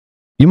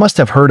You must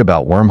have heard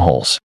about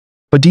wormholes.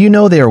 But do you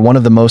know they are one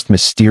of the most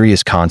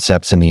mysterious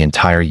concepts in the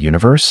entire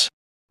universe?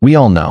 We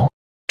all know,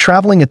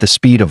 traveling at the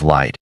speed of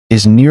light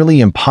is nearly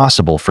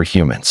impossible for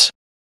humans.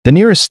 The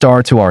nearest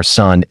star to our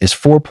sun is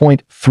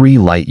 4.3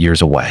 light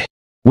years away,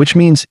 which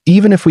means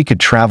even if we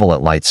could travel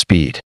at light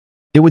speed,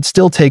 it would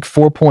still take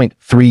 4.3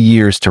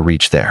 years to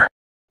reach there.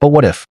 But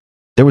what if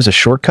there was a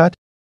shortcut?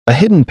 A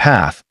hidden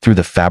path through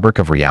the fabric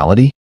of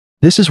reality?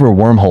 This is where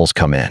wormholes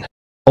come in.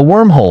 A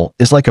wormhole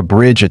is like a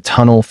bridge, a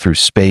tunnel through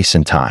space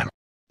and time.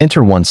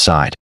 Enter one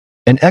side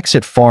and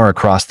exit far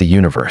across the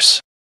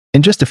universe.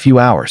 In just a few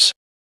hours,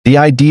 the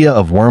idea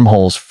of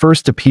wormholes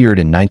first appeared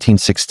in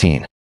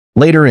 1916.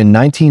 Later in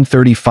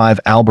 1935,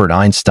 Albert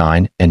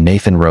Einstein and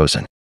Nathan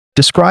Rosen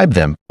described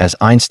them as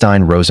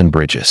Einstein-Rosen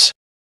bridges,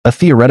 a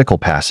theoretical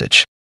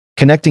passage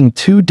connecting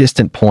two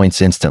distant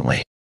points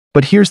instantly.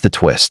 But here's the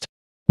twist.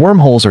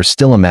 Wormholes are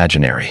still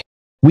imaginary.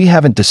 We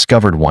haven't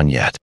discovered one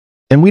yet,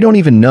 and we don't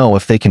even know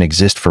if they can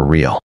exist for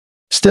real.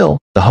 Still,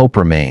 the hope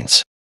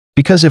remains.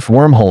 Because if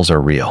wormholes are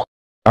real,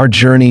 our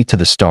journey to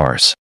the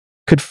stars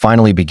could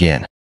finally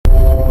begin.